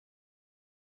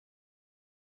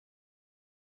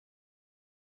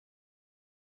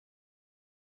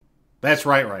That's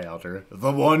right, Ryalter.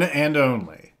 The one and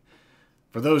only.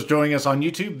 For those joining us on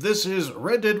YouTube, this is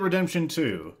Red Dead Redemption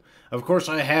 2. Of course,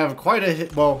 I have quite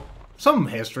a, some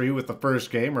history with the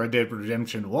first game, Red Dead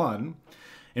Redemption 1,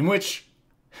 in which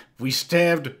we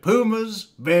stabbed pumas,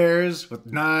 bears with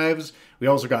knives. We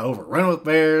also got overrun with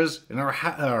bears, and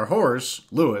our horse,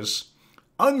 Lewis,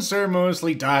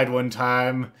 unceremoniously died one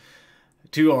time,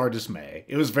 to our dismay.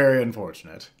 It was very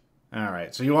unfortunate.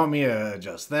 Alright, so you want me to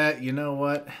adjust that? You know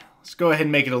what? Let's go ahead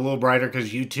and make it a little brighter,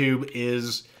 because YouTube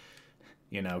is,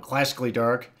 you know, classically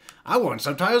dark. I want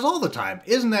subtitles all the time.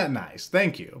 Isn't that nice?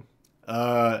 Thank you.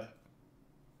 You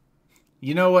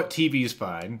know what? TV's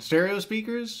fine. Stereo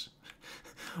speakers?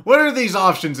 What are these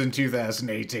options in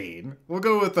 2018? We'll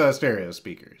go with stereo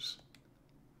speakers.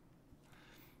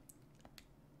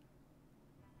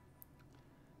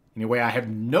 Anyway, I have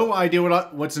no idea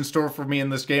what's in store for me in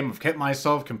this game. I've kept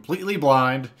myself completely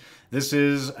blind. This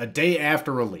is a day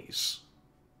after release.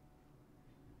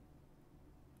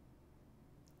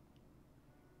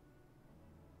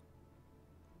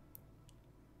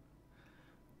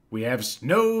 We have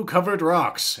snow-covered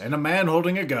rocks and a man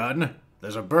holding a gun.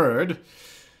 There's a bird.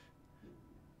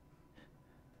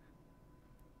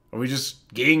 Are we just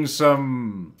getting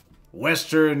some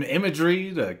Western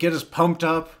imagery to get us pumped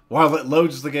up while it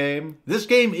loads the game? This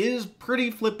game is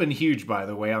pretty flippin' huge, by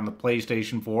the way, on the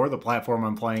PlayStation 4, the platform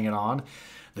I'm playing it on.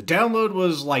 The download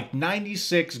was like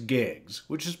 96 gigs,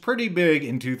 which is pretty big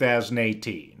in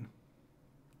 2018.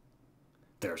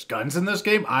 There's guns in this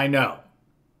game? I know.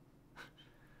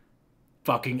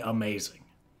 Fucking amazing.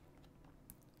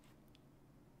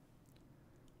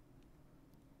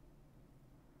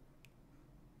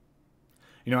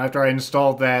 You know, after I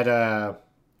installed that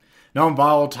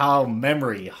non-volatile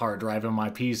memory hard drive on my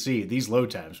PC, these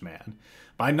load times, man.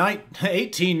 By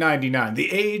 1899,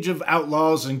 the age of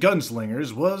outlaws and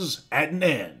gunslingers was at an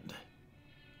end.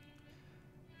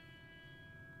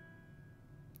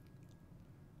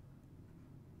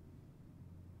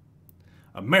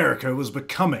 America was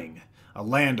becoming a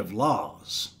land of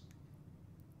laws.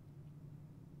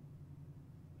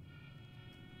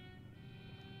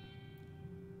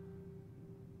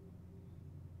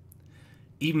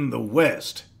 Even the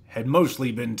West had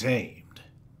mostly been tamed.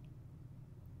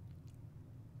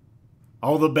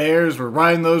 All the bears were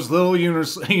riding those little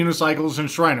unicycles and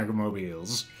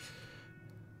Shriner-mobiles.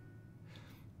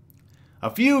 A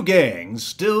few gangs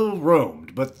still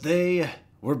roamed, but they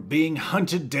were being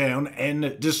hunted down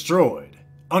and destroyed,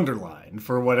 underlined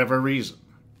for whatever reason.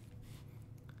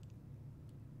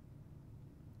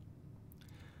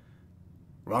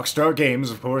 Rockstar Games,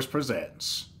 of course,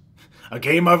 presents a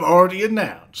game I've already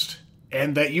announced,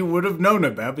 and that you would have known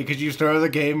about because you started the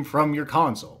game from your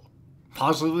console,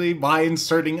 possibly by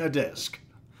inserting a disc.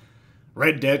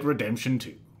 Red Dead Redemption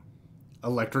 2.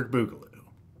 Electric Boogaloo.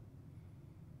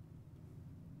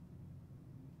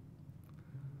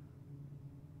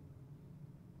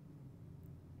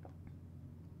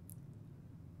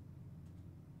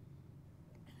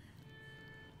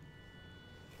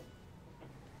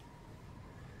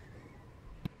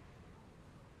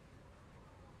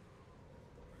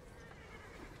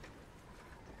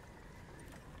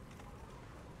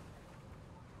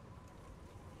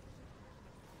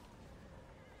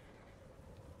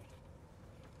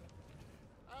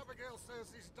 Abigail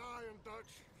says he's dying,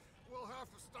 Dutch. We'll have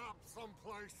to stop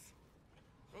someplace.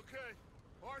 Okay.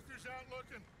 Arthur's out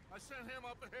looking. I sent him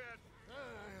up ahead.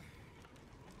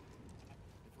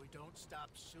 If we don't stop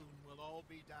soon, we'll all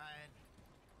be dying.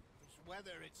 This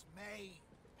weather, it's May.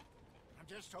 I'm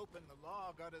just hoping the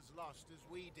law got as lost as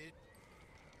we did.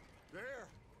 There.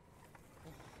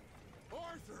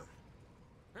 Arthur!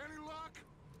 Any luck?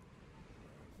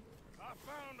 I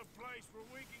found a place where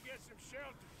we can get some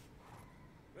shelter.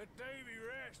 Let Davy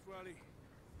rest while he...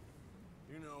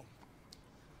 You know.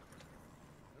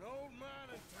 An old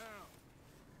mining town.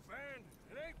 Abandoned.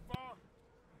 It ain't far.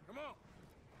 Come on.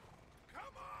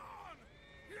 Come on!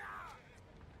 Yeah!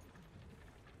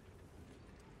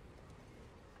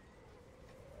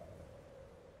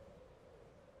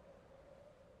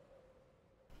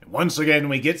 And once again,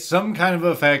 we get some kind of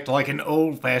effect like an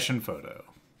old-fashioned photo.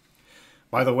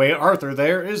 By the way, Arthur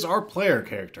there is our player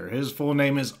character. His full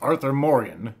name is Arthur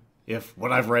Morgan, if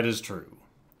what I've read is true.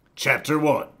 Chapter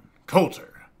 1.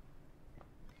 Coulter.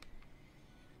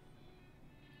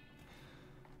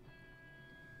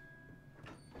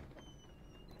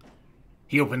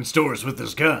 He opens stores with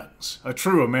his guns. A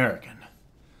true American.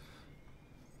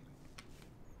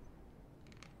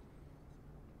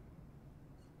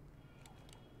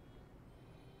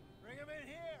 Bring him in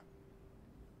here.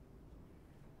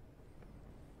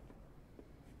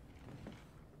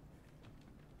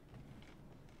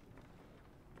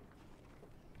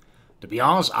 To be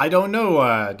honest, I don't know,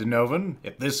 Denovan,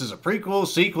 if this is a prequel,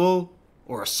 sequel,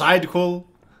 or a sidequel.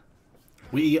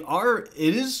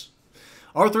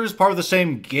 Arthur is part of the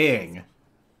same gang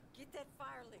Get that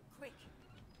fire lit, quick.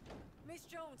 Miss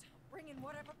Jones, bring in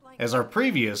whatever blanket. as our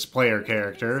previous player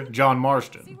character, John See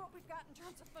Marston. what we've got in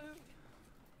terms of food.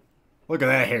 Look at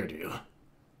that hairdo.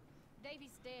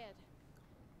 Davy's dead.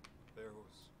 There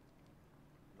was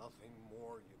nothing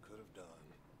more you could have done.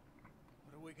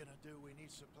 What are we gonna do? We need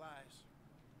supplies.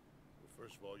 Well,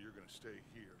 first of all, you're gonna stay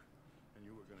here, and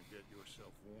you were gonna get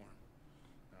yourself warm.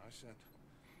 Now, I sent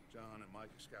John and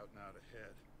Mike scouting out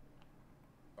ahead.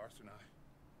 Arthur and I,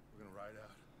 we're gonna ride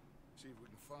out, see if we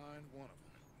can find one of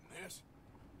them. Yes?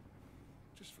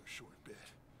 Just for a short bit.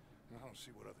 And I don't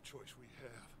see what other choice we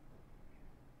have.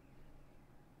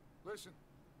 Listen.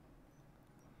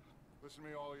 Listen to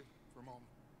me, all of you, for a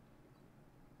moment.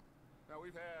 Now,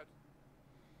 we've had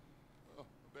a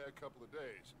bad couple of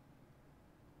days.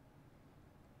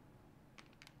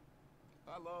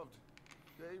 I loved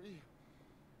Davy,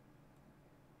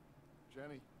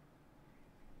 Jenny,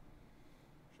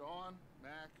 Sean,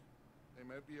 Mac. They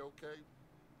may be okay.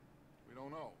 We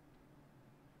don't know.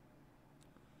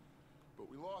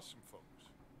 But we lost some folks.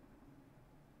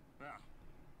 Now,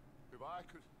 if I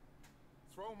could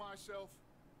throw myself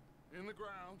in the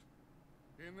ground,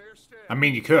 in their stead, I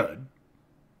mean, you could.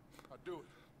 I'd do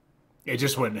it. It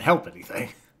just wouldn't help anything.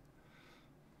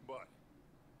 But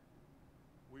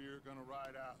we're gonna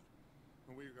ride out,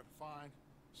 and we're gonna find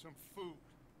some food.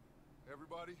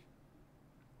 Everybody,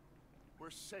 we're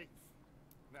safe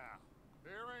now.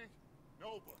 There ain't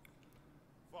nobody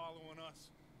following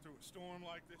us through a storm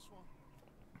like this one.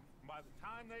 And by the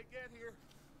time they get here,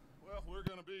 well, we're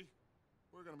gonna be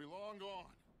long gone.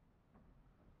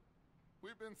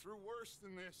 We've been through worse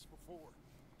than this before.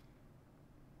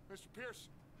 Mr. Pearson,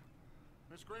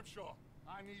 Miss Grimshaw,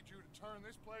 I need you to turn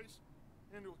this place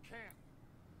into a camp.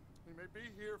 We may be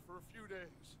here for a few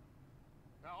days.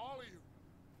 Now, all of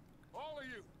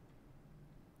you,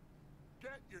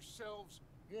 get yourselves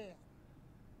warm.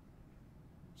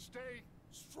 Stay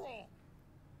strong.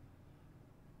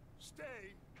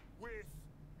 Stay with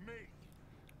me.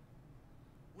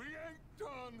 We ain't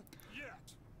done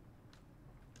yet.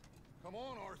 Come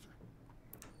on, Arthur.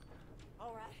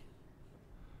 All right.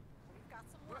 We've got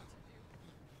some work to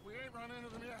do. We ain't run into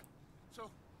them yet, so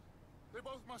they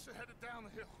both must have headed down the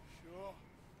hill. Sure.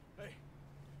 Hey,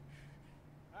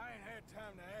 I ain't had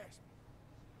time to ask.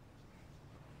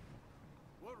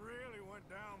 What really went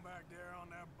down back there on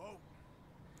that boat?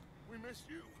 We missed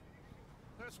you.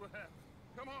 That's what happened.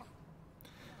 Come on.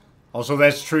 Also,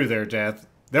 that's true there, Death.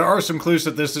 There are some clues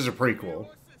that this is a prequel.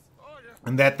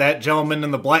 And that gentleman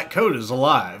in the black coat is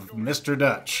alive, Mr.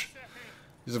 Dutch.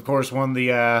 He's, of course, one of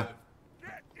the, I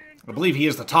believe he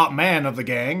is the top man of the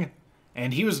gang.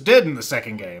 And he was dead in the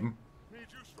second game.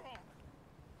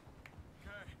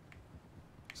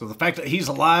 So the fact that he's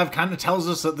alive kind of tells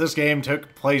us that this game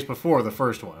took place before the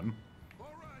first one. All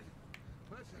right,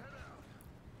 let's head out.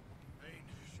 Ain't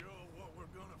sure what we're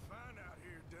gonna find out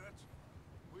here, Dutch.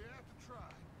 We have to try.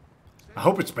 I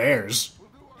hope it's bears. We'll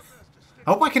do our best to stick.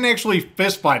 I hope I can actually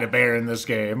fist fight a bear in this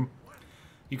game.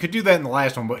 You could do that in the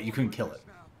last one, but you couldn't kill it.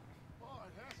 Now. Oh,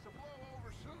 it has to blow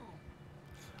over soon.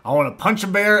 I want to punch a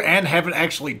bear and have it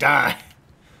actually die.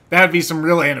 That would be some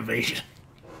real innovation.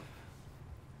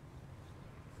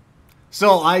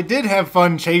 Still, I did have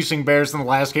fun chasing bears in the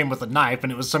last game with a knife,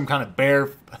 and it was some kind of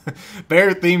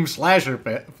bear-themed slasher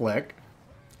flick.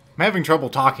 I'm having trouble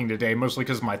talking today, mostly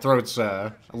because my throat's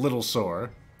a little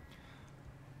sore.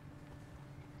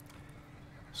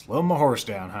 Slow my horse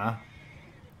down, huh?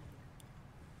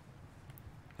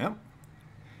 Yep.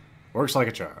 Works like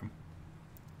a charm.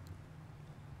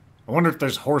 I wonder if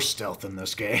there's horse stealth in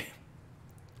this game.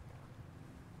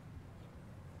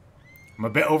 I'm a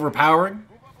bit overpowering.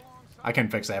 I can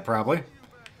fix that, probably. Can't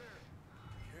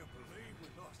believe we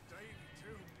lost Davy,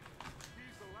 too.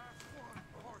 He's the last one,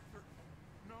 Arthur.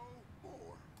 No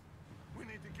more. We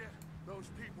need to get those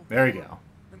people. There you go.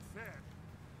 And fed.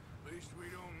 At least we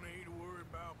don't need to worry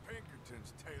about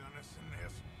Pinkertons tailing us in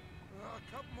this. A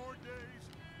couple more days,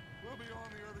 we'll be on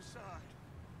the other side.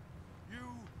 You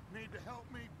need to help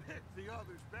me pick the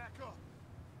others back up.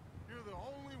 You're the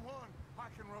only one I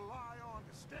can rely on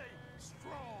to stay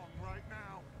strong right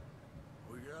now.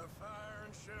 We got fire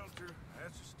and shelter.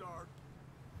 That's a start.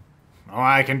 Oh,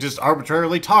 I can just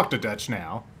arbitrarily talk to Dutch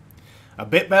now. A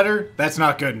bit better? That's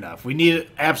not good enough. We need it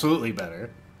absolutely better.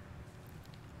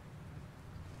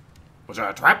 Was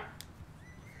that a trap?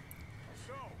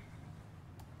 So,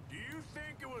 do you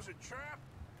think it was a trap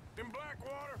in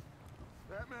Blackwater?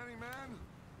 That many men?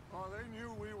 Oh, they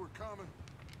knew we were coming.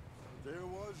 There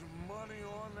was money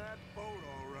on that boat,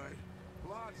 all right.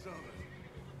 Lots of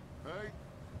it. Hey,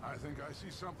 I think I see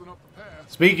something up the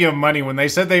path. Speaking of money, when they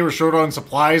said they were short on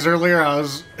supplies earlier, I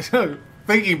was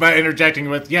thinking about interjecting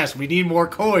with, yes, we need more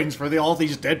coins for all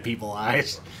these dead people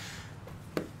eyes.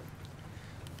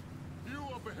 You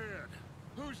up ahead.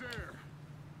 Who's there?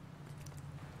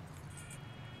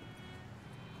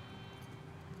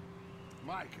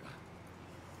 Micah.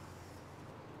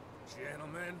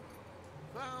 Gentlemen,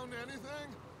 Found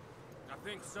anything? I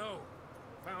think so.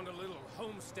 Found a little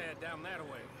homestead down that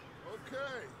way.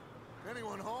 Okay.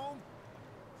 Anyone home?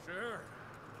 Sure.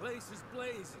 Place is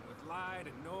blazing with light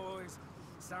and noise.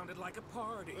 Sounded like a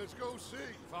party. Let's go see.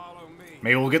 Follow me.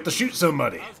 Maybe we'll get to shoot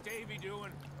somebody. How's Davy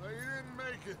doing? He didn't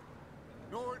make it.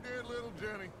 Nor did little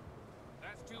Jenny.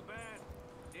 That's too bad.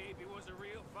 Davy was a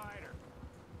real fighter.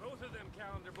 Both of them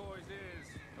calendar boys is,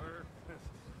 or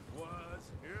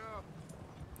was. Yeah,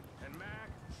 And Mac,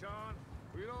 Sean,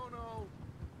 we don't know.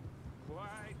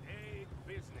 quite a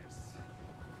business.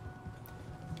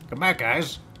 Come back,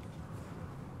 guys.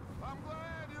 I'm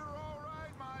glad you're all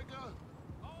right, Micah.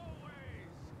 Always.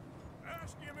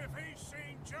 Ask him if he's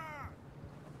seen John.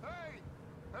 Hey,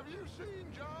 have you seen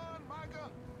John, Micah?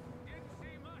 Didn't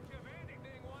see much of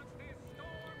anything once this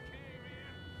storm came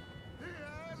in. He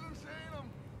hasn't seen him.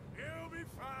 He'll be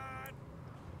fine.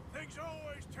 Things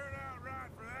always turn out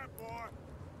right for that boy.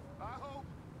 I hope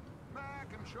Mac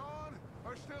and Sean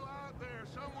are still out there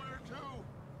somewhere, too.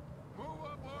 Move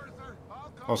up, Arthur.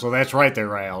 I'll come. Oh, so that's right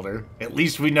there, Elder. At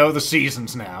least we know the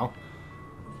seasons now.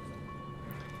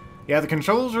 Yeah, the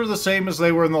controls are the same as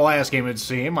they were in the last game, it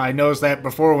seemed. I noticed that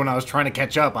before when I was trying to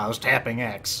catch up, I was tapping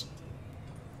X.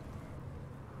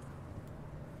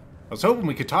 I was hoping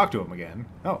we could talk to him again.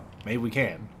 Oh, maybe we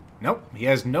can. Nope, he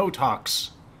has no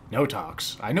talks. No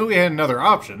talks. I knew he had another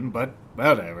option, but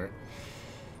whatever.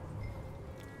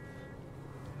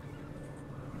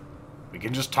 We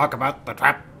can just talk about the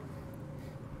trap.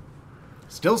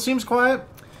 Still seems quiet?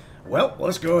 Well,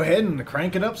 let's go ahead and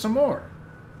crank it up some more.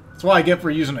 That's what I get for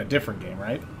using a different game,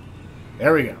 right?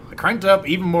 There we go. I cranked it up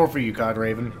even more for you, Cod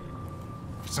Raven.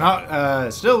 If it's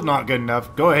not, still not good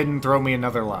enough, go ahead and throw me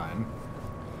another line.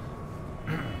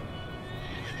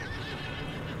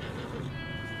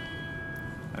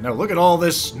 I know, look at all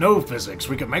this snow physics.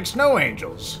 We could make snow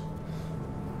angels.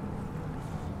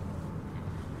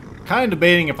 Kind of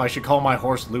debating if I should call my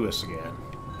horse Lewis again.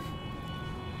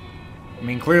 I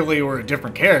mean, clearly we're a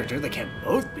different character. They can't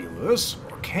both be Lewis,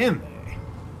 or can they?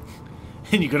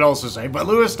 And you could also say, but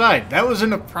Lewis died. That was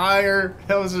in a prior...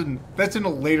 That's in a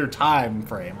later time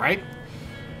frame, right?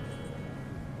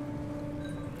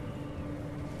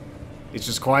 It's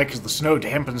just quiet because the snow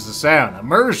dampens the sound.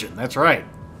 Immersion, that's right.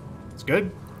 It's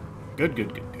good. Good,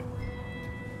 good, good, good.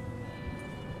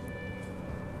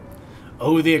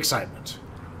 Oh, the excitement.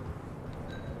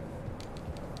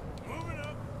 Moving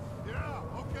up. Yeah,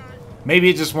 okay. Maybe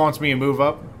it just wants me to move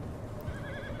up.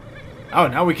 Oh,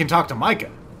 now we can talk to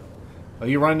Micah. Are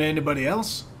you running into anybody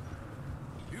else?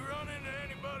 You run into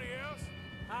anybody else?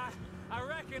 I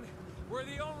reckon we're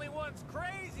the only ones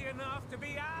crazy enough to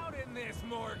be out in this,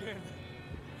 Morgan.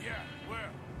 Yeah, well,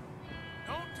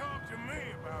 don't talk to me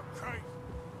about crazy.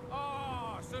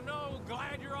 Oh, so no,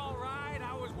 glad you're all right.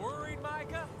 I was worried,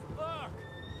 Micah. Look,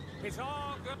 it's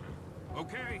all good.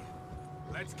 Okay,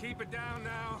 let's keep it down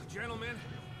now, gentlemen.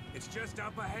 It's just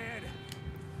up ahead.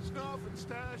 Snuff and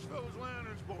stash those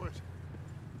lanterns, boys.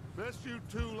 Best you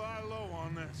two lie low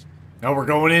on this. Oh, we're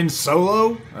going in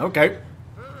solo? Okay.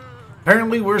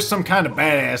 Apparently we're some kind of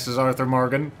badasses, Arthur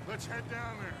Morgan. Let's head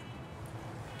down there.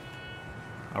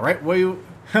 Alright,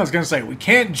 I was going to say, we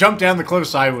can't jump down the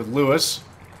cliffside with Lewis.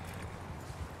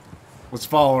 Let's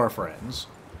follow our friends.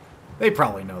 They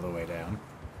probably know the way down.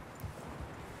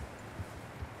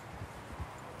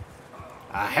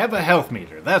 I have a health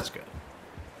meter. That's good.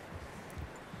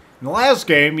 In the last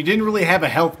game, you didn't really have a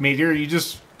health meter. You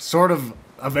just sort of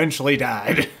eventually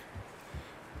died.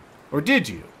 Or did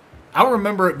you? I don't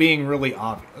remember it being really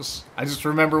obvious. I just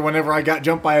remember whenever I got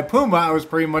jumped by a puma, I was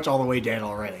pretty much all the way dead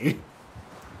already.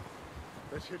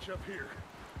 Let's hitch up here.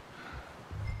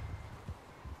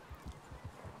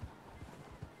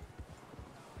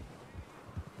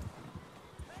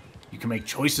 You can make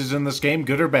choices in this game,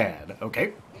 good or bad.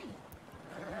 Okay.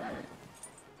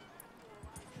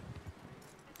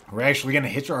 We're actually going to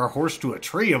hitch our horse to a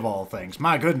tree of all things.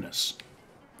 My goodness.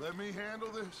 Let me handle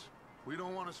this. We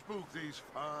don't want to spook these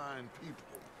fine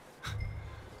people.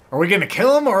 Are we going to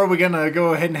kill him, or are we going to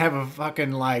go ahead and have a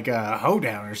fucking, like,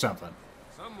 hoedown or something?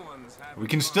 Someone's having We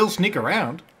can fun. still sneak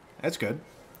around. That's good.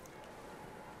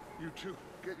 You two,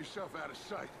 get yourself out of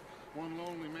sight. One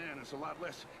lonely man is a lot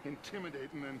less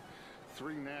intimidating than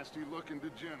 3 nasty-looking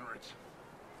degenerates.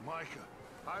 Micah,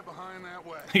 hide behind that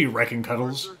way. You reckon,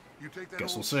 Cuddles? Arthur, you take that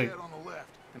Guess old we'll see. shed on the left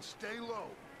and stay low,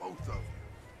 both of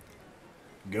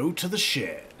you. Go to the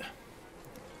shed.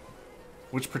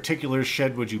 Which particular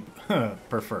shed would you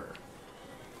prefer?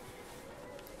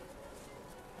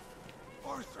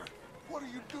 Arthur, what are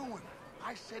you doing?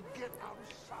 I said get out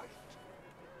of sight.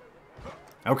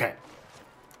 Okay.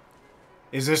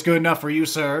 Is this good enough for you,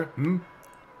 sir? Hmm?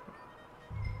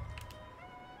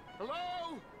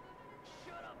 Hello?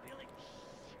 Shut up, Billy.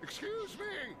 Excuse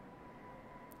me.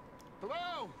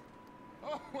 Hello?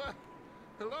 Oh, well,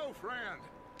 hello, friend.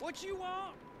 What you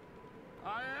want?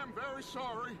 I am very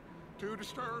sorry to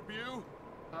disturb you.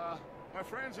 My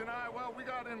friends and I, well, we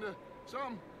got into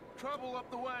some trouble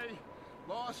up the way,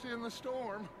 lost in the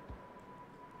storm.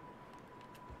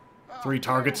 3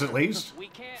 targets at least? We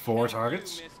can't 4 help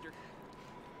targets? you, mister.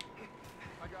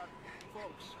 I got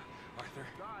folks Arthur,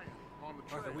 dying on the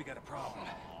trail. Arthur, we got a problem.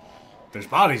 There's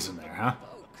bodies in there, huh?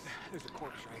 There's a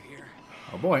corpse right here.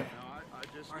 Oh boy. Now, I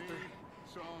just Arthur, need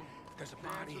some there's a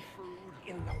cans body of food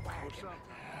in the or wagon. something.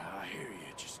 I hear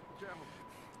you. Just Gentlemen,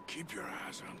 keep your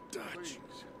eyes on Dutch.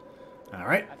 please.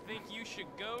 Alright. I think you should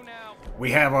go now.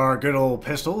 We have our good old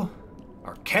pistol.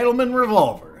 Our Cattleman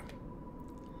revolver.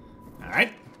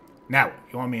 Alright. Now,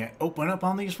 you want me to open up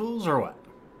on these fools or what?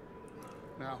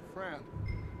 Now, friend,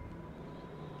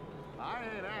 I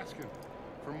ain't asking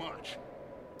for much.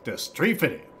 Just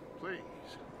 350. Please.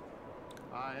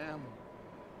 I am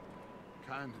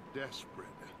kind of desperate.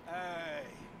 Hey,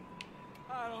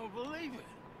 I don't believe it.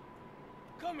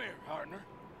 Come here, partner.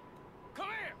 Come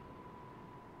here.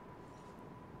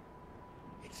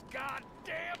 It's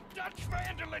goddamn Dutch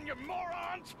Vanderlyn, you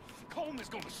morons! Coleman's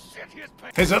gonna sit his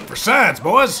pants. Heads up for science,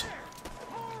 boys!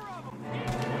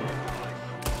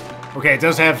 Okay, it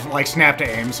does have, like, snap to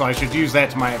aim, so I should use that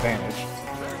to my advantage.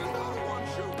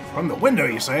 From the window,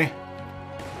 you say?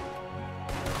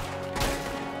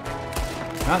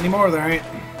 Not anymore, there ain't.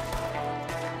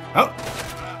 Oh!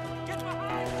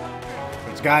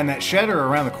 There's a guy in that shed or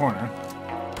around the corner.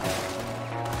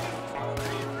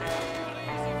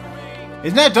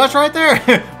 Isn't that Dutch right there?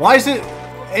 Why is it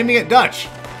aiming at Dutch?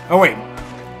 Oh, wait.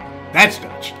 That's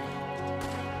Dutch.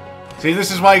 See, this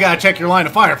is why you gotta check your line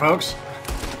of fire, folks.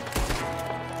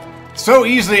 So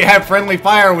easy to have friendly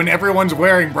fire when everyone's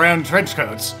wearing brown trench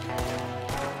coats.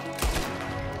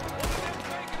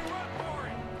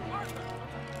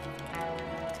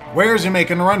 Where's he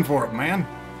making a run for it, man?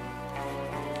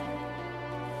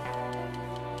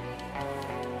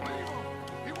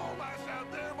 He won't last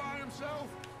out there by himself.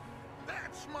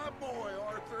 That's my boy,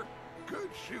 Arthur. Good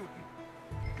shooting.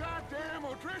 Goddamn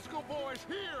O'Driscoll boys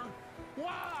here.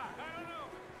 Why? I don't know.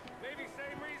 Maybe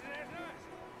same reason as us.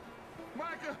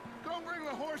 Micah, go bring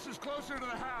the horses closer to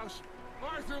the house.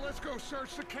 Arthur, let's go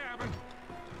search the cabin.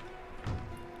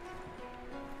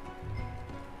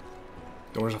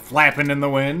 Doors are flapping in the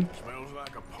wind. Smells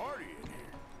like a party in here.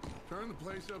 Turn the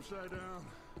place upside down.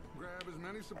 Grab as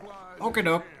many supplies as Okay, you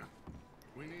doc. can.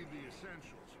 We need the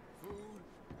essentials. Food,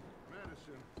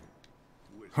 medicine,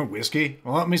 whiskey. Whiskey?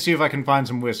 Well, let me see if I can find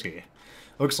some whiskey.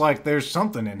 Looks like there's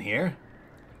something in here.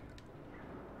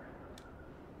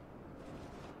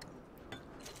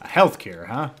 A health cure,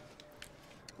 huh?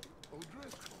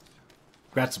 O'Driscoll's.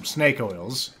 Got some snake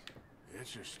oils.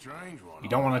 It's a strange one. You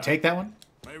don't want to take that one?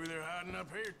 Maybe they're hiding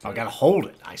up here too. I gotta hold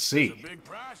it. I There's see. a big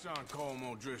price on Coleman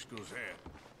O'Driscoll's head.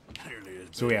 Nearly as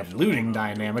So we big have as the looting one on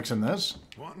dynamics in this.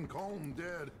 Wanting Colm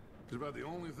dead is about the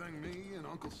only thing me and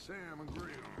Uncle Sam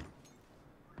agree on.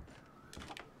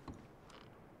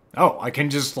 Oh, I can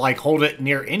just, like, hold it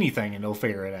near anything and it'll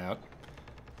figure it out.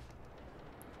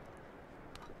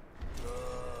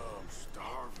 I'm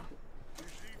starving. You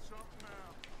should eat something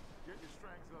now. Get your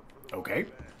strength up for the Okay.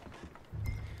 walk back.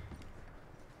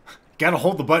 Gotta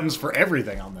hold the buttons for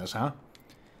everything on this, huh?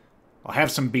 I'll have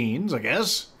some beans, I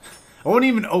guess. I won't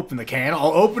even open the can.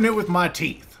 I'll open it with my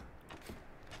teeth.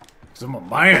 'Cause I'm a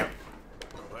man.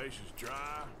 The place is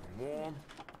dry, warm.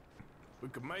 We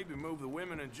could maybe move the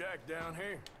women and Jack down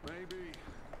here. Maybe.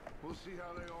 We'll see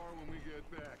how they are when we get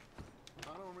back.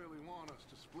 I don't really want us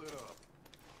to split up.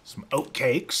 Some oat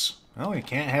cakes. Well, you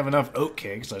can't have enough oat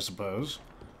cakes, I suppose.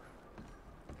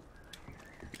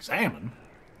 Examine.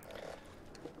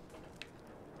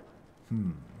 I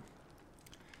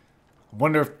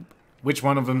wonder if, which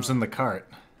one of them's in the cart.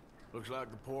 Looks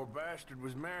like the poor bastard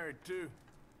was married too.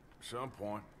 At some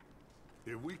point.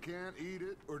 If we can't eat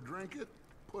it or drink it,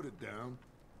 put it down.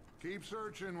 Keep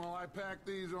searching while I pack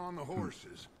these on the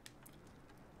horses.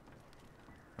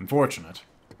 Unfortunate.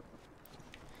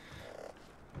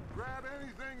 Grab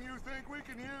anything you think we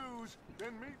can use,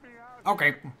 then meet me out.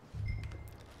 Okay.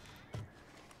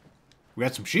 We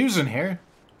got some shoes in here.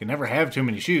 You can never have too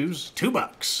many shoes.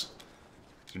 $2. Is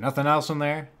there nothing else in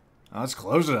there? Oh, let's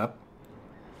close it up.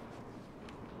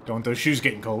 Don't want those shoes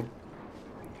getting cold.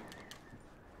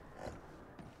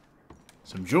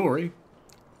 Some jewelry.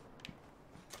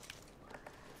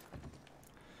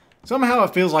 Somehow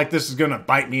it feels like this is gonna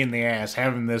bite me in the ass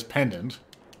having this pendant.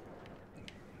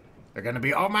 They're gonna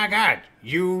be, oh my god,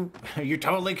 you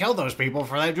totally killed those people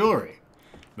for that jewelry.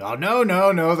 Oh,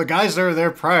 no, the guys that were there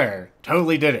prior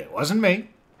totally did it. It wasn't me.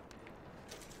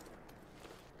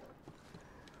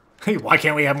 Why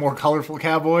can't we have more colorful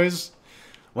cowboys?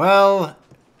 Well,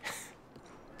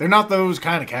 they're not those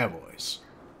kind of cowboys.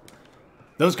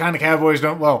 Those kind of cowboys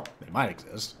don't, well, they might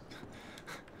exist.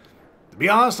 To be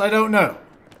honest, I don't know.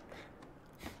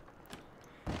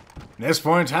 At this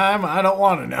point in time, I don't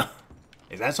want to know.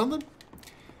 Is that something?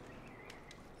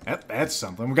 Yep, that's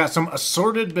something. We got some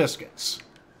assorted biscuits.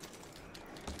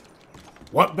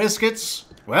 What biscuits?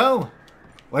 Well,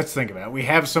 let's think about it. We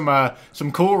have some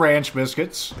cool ranch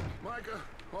biscuits. Micah,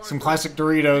 Some classic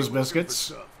Doritos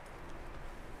biscuits.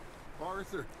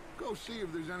 Arthur, go see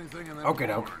if there's anything in that Okay,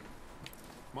 barn. doke.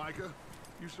 Micah,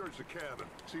 you search the cabin.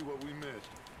 See what we missed.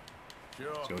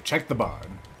 Sure. Let's go check the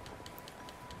barn.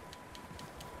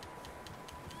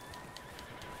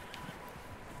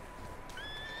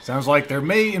 Sounds like there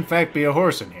may, in fact, be a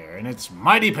horse in here, and it's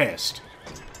mighty pissed.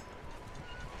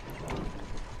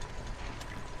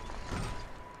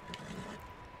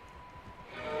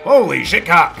 Holy shit,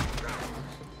 cock!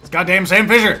 It's goddamn Sam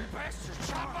Fisher!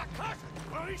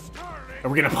 Are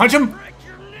we gonna punch him?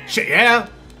 Shit, yeah!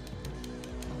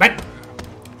 But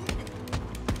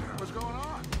What's going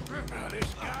on?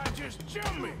 This guy just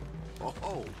jumped me.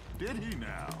 Oh, did he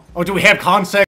now? oh, do we have concept?